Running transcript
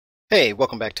Hey,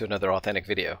 welcome back to another Authentic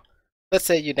video. Let's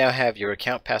say you now have your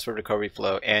account password recovery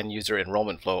flow and user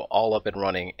enrollment flow all up and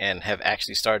running and have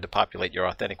actually started to populate your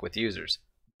Authentic with users.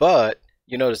 But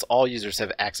you notice all users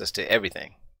have access to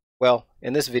everything. Well,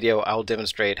 in this video, I will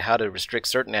demonstrate how to restrict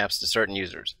certain apps to certain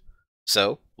users.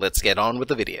 So let's get on with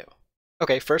the video.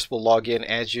 Okay, first we'll log in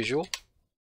as usual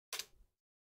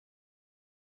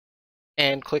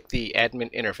and click the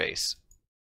admin interface.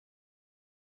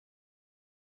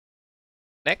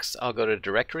 Next, I'll go to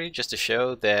directory just to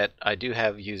show that I do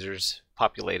have users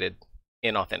populated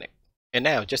in Authentic. And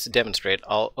now, just to demonstrate,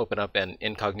 I'll open up an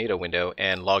incognito window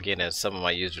and log in as some of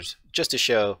my users just to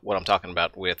show what I'm talking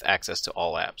about with access to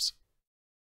all apps.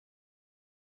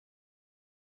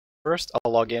 First,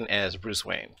 I'll log in as Bruce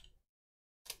Wayne.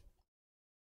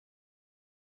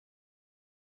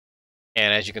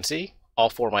 And as you can see,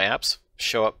 all four of my apps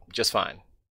show up just fine.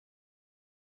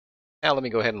 Now let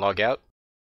me go ahead and log out.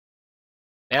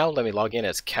 Now let me log in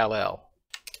as Kal-El.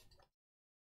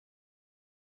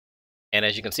 And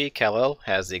as you can see, Kal-El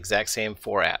has the exact same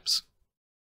four apps.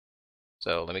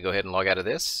 So let me go ahead and log out of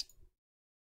this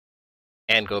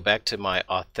and go back to my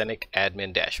Authentic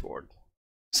admin dashboard.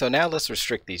 So now let's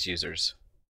restrict these users.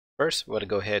 First, we're going to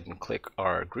go ahead and click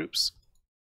our groups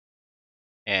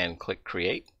and click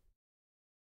create.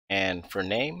 And for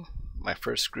name, my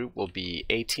first group will be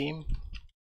A team,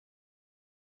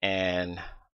 and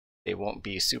they won't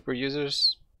be super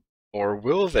users, or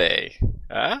will they?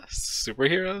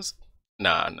 Superheroes?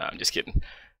 Nah, I'm just kidding.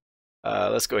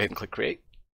 Let's go ahead and click create.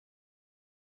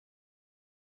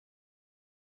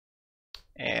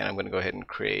 And I'm going to go ahead and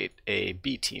create a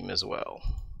B team as well.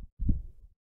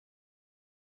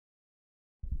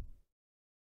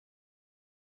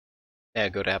 Now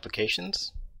go to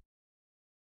applications.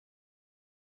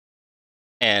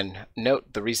 And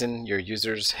note the reason your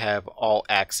users have all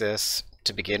access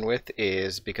to begin with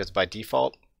is because by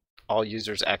default, all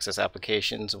users access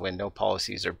applications when no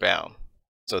policies are bound.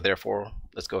 So therefore,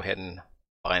 let's go ahead and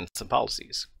bind some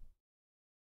policies.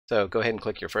 So go ahead and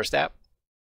click your first app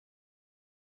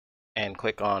and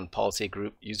click on Policy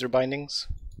Group User Bindings.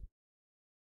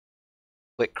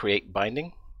 Click Create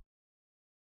Binding.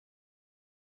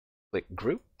 Click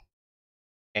Group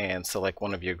and select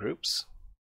one of your groups.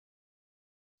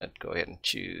 And go ahead and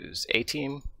choose A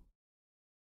team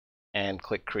and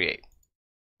click Create.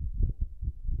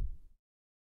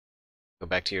 Go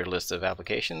back to your list of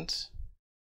applications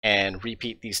and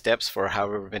repeat these steps for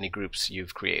however many groups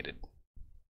you've created.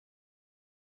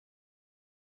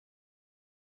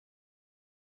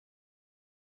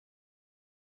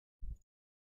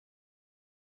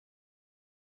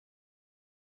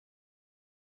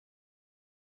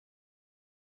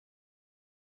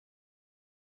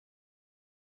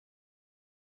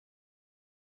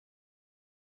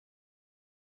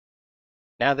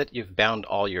 Now that you've bound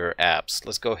all your apps,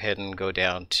 let's go ahead and go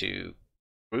down to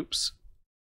groups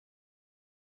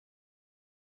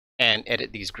and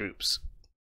edit these groups.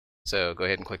 So go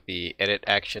ahead and click the edit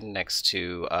action next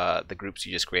to the groups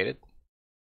you just created.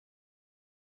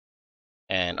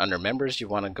 And under members, you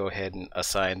want to go ahead and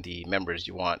assign the members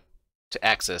you want to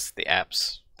access the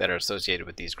apps that are associated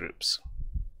with these groups.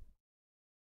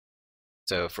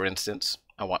 So for instance,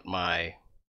 I want my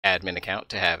admin account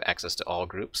to have access to all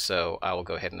groups, so I will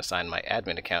go ahead and assign my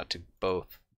admin account to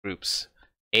both groups,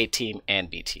 A team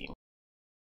and B team.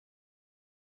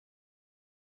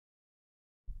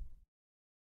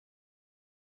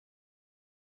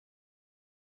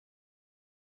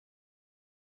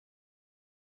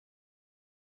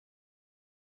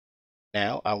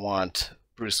 Now I want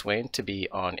Bruce Wayne to be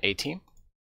on A team,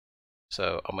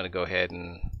 so I'm going to go ahead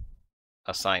and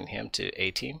assign him to A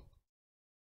team.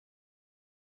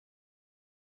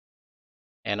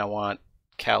 And I want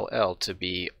Kal-El to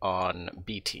be on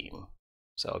B team.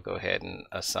 So I'll go ahead and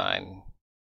assign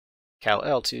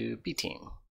Kal-El to B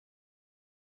team.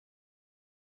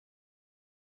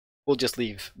 We'll just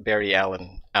leave Barry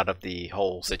Allen out of the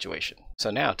whole situation. So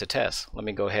now to test, let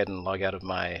me go ahead and log out of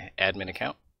my admin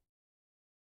account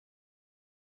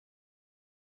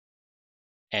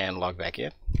and log back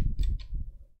in.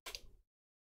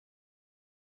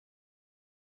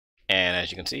 And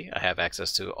as you can see, I have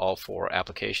access to all four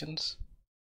applications.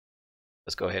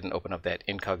 Let's go ahead and open up that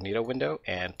incognito window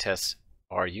and test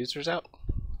our users out.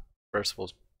 First,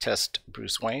 we'll test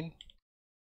Bruce Wayne.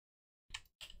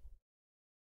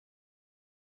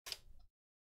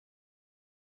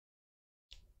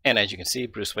 And as you can see,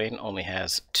 Bruce Wayne only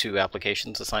has 2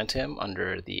 applications assigned to him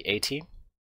under the A team.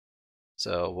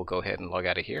 So we'll go ahead and log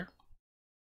out of here.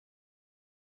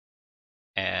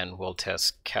 And we'll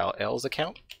test Kal-El's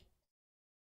account.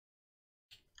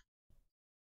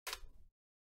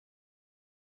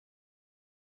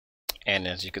 And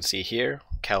as you can see here,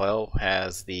 Kal-El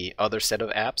has the other set of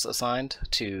apps assigned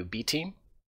to B Team.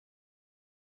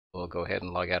 We'll go ahead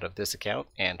and log out of this account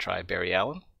and try Barry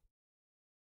Allen.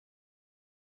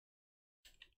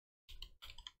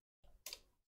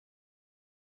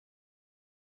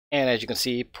 And as you can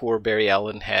see, poor Barry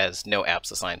Allen has no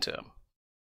apps assigned to him.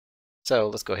 So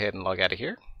let's go ahead and log out of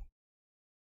here.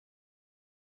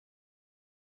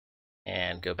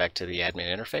 And go back to the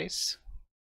admin interface.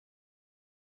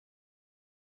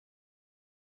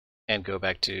 And go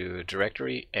back to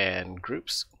directory and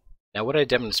groups. Now what I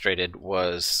demonstrated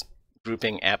was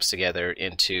grouping apps together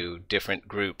into different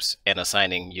groups and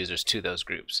assigning users to those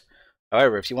groups.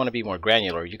 However, if you want to be more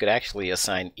granular, you could actually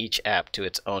assign each app to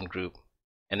its own group,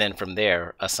 and then from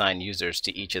there assign users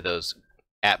to each of those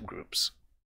app groups.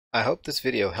 I hope this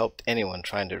video helped anyone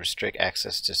trying to restrict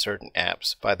access to certain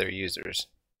apps by their users,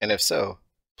 and if so,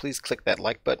 please click that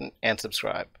like button and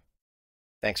subscribe.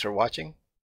 Thanks for watching,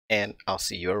 and I'll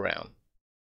see you around.